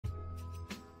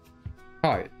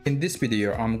Hi, in this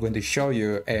video, I'm going to show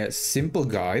you a simple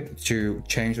guide to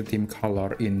change the theme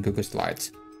color in Google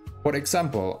Slides. For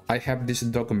example, I have this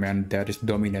document that is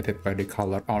dominated by the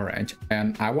color orange,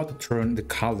 and I want to turn the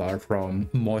color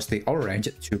from mostly orange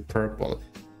to purple.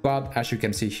 But as you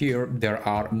can see here, there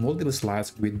are multiple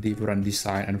slides with different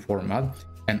design and format,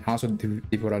 and also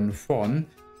different font.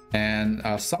 And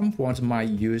some fonts might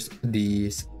use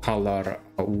this color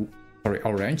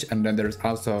orange, and then there's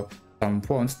also some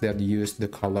fonts that use the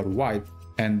color white,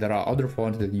 and there are other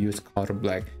fonts that use color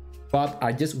black. But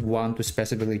I just want to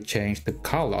specifically change the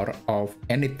color of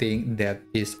anything that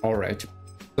is orange.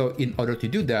 So in order to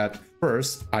do that,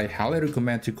 first, I highly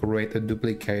recommend to create a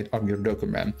duplicate of your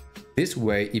document. This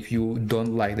way, if you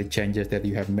don't like the changes that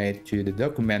you have made to the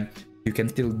document, you can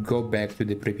still go back to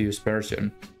the previous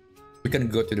version. You can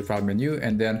go to the file menu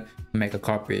and then make a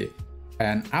copy.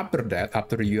 And after that,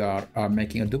 after you are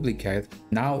making a duplicate,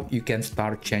 now you can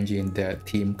start changing the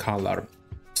theme color.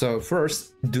 So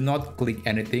first, do not click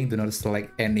anything, do not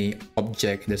select any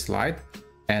object in the slide.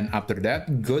 And after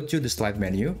that, go to the slide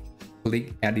menu,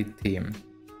 click edit theme.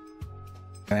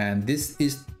 And this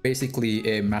is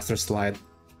basically a master slide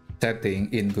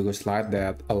setting in Google Slides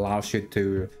that allows you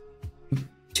to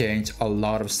change a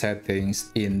lot of settings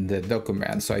in the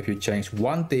document. So if you change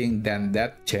one thing, then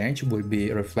that change will be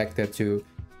reflected to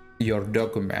your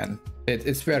document.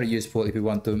 It's very useful if you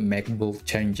want to make bulk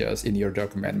changes in your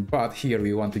document, but here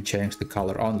we want to change the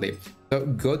color only. So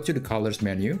go to the colors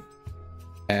menu,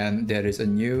 and there is a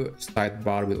new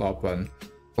sidebar will open.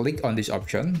 Click on this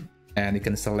option and you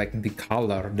can select the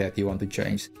color that you want to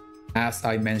change. As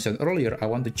I mentioned earlier, I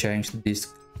want to change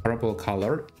this orange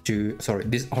color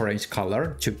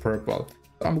to purple.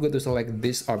 So I'm going to select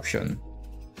this option,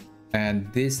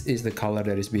 and this is the color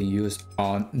that is being used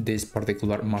on this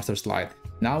particular master slide.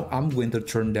 Now I'm going to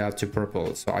turn that to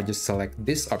purple, so I just select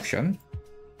this option,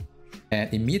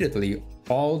 and immediately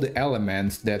all the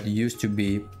elements that used to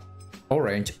be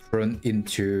orange turn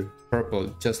into purple,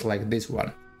 just like this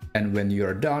one. And when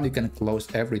you're done, you can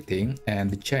close everything and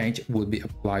the change will be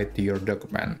applied to your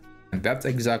document. And that's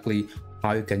exactly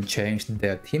how you can change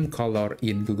the theme color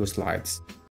in Google Slides.